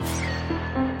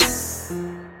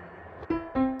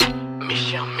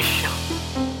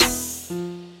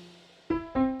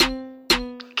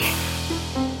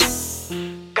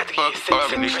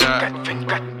Nesta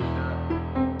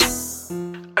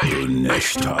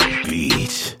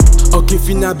Beat. Anke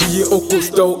fin habillé en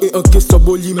costard et anke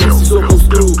soboli même si son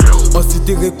costaud. En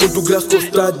cité rencontre Douglas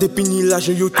Costa, dépini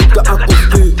l'argent yo tout ka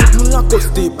accosté. Tout moun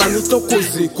accosté, pas ni ton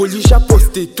causé, colis a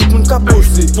posté, tout moun ka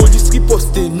posé. Police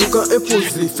riposté, nous ka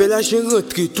imposé, fait l'argent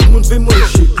rentrer, tout moun veut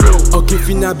manger. Anke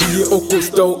fin habillé en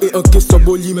costard et anke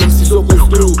soboli même si son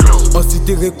costaud. En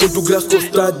cité rencontre Douglas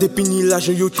Costa, dépini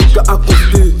l'argent yo tout ka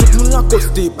accosté. Tout moun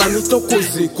accosté, pas ni ton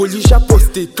causé, colis a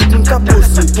posté, tout moun ka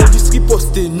posé. Police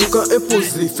riposté, nous ka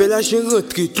imposé, fait l'argent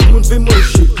rentré, tout le monde veut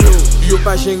manger. Yo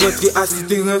pas j'ai rentré à ce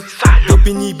terrain.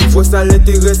 Dopini bifo ça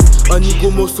l'intéresse. En nigo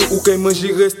mosso ou qu'un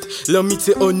manger reste.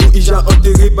 L'amitié en nous, il a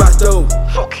enterré bâton.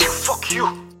 Fuck you.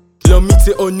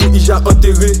 L'amitié en nous, il a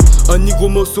enterré. En nigo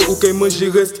mosso ou qu'un manger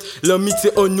reste.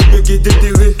 L'amitié en nous, bégué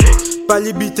déterré. Pas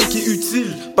les bites qui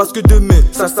utiles, parce que demain,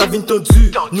 ça vient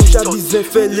tendu. Nous j'avise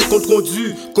fait les comptes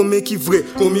rendus. Combien qui vrai,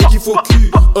 combien qui faut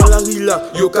cul. En la rila,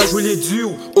 yo ka joué les durs.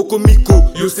 Au comico,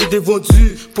 yo c'est des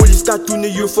vendus. Police ka tourné,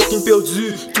 yo fucking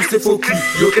perdu. Tous ces faux culs,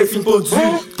 yo ka fin pendu.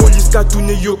 Police ka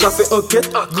tourné, yo ka fait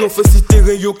enquête. Grand fait si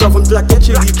terrain, yo ka vendre plaquette.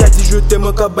 Chérie ka dit je t'aime,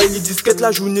 en ka bail les disquettes.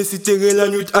 La journée si terrain, la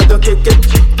nuit à dans quéquette.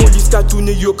 Police ka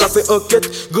tourné, yo ka fait enquête.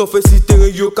 Grand fait si terrain,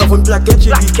 yo ka vendre plaquette.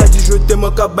 Chérie ka dit je t'aime,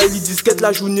 en ka bail les disquettes.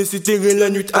 La journée si terrain, la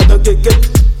nuit à dans quéquette.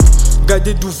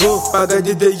 Gardez devant, pas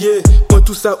garder derrière. Quand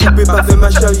tout ça oubé, pas faire ma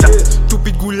charrière. Tout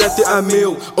pit goulate et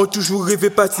améo. On toujours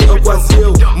rêvé partir en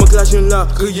croisière. Manque l'argent là,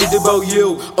 créer des barrières.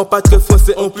 On pas très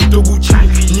français, on plutôt Gucci.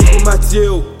 Niveau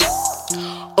matière.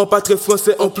 On pas très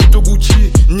français, on plutôt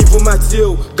Gucci. Niveau matière,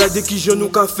 gardez qui j'en ou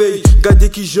café. Gardez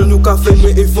qui j'en ou café,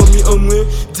 mais et famille en moins.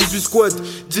 18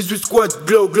 squad,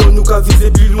 glow, nous ka viser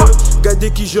plus loin.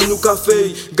 Gardez qui j'en ou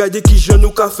café. Gardez qui j'en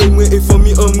ou café, mais et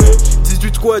famille en moins.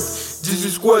 18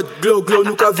 squad, glow,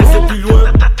 nous ka viser plus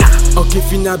loin. Anke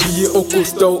fin habillé en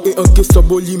costard et anke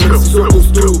soboli même si son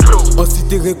costaud. En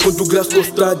cité rencontre Douglas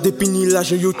Costa, dépini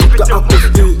l'argent yo tout ka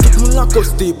accosté. Tout moun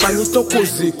accosté, pas ni ton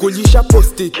causé, colis a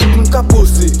posté, tout moun ka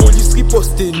posé. Police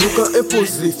riposté, nous ka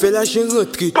imposé, fait l'argent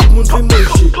rentrer, tout moun veut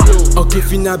manger. Anke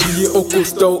fin habillé en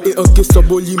costard et anke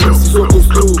soboli même si son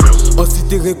costaud. En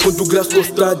cité rencontre Douglas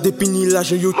Costa, dépini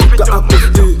l'argent yo tout ka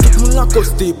accosté. Tout moun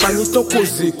accosté, pas ni ton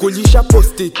causé, colis a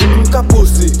posté, tout moun ka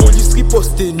posé. Police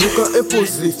riposté, nous ka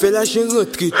imposé, fait l'argent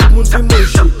rentrer, tout le monde veut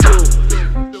manger.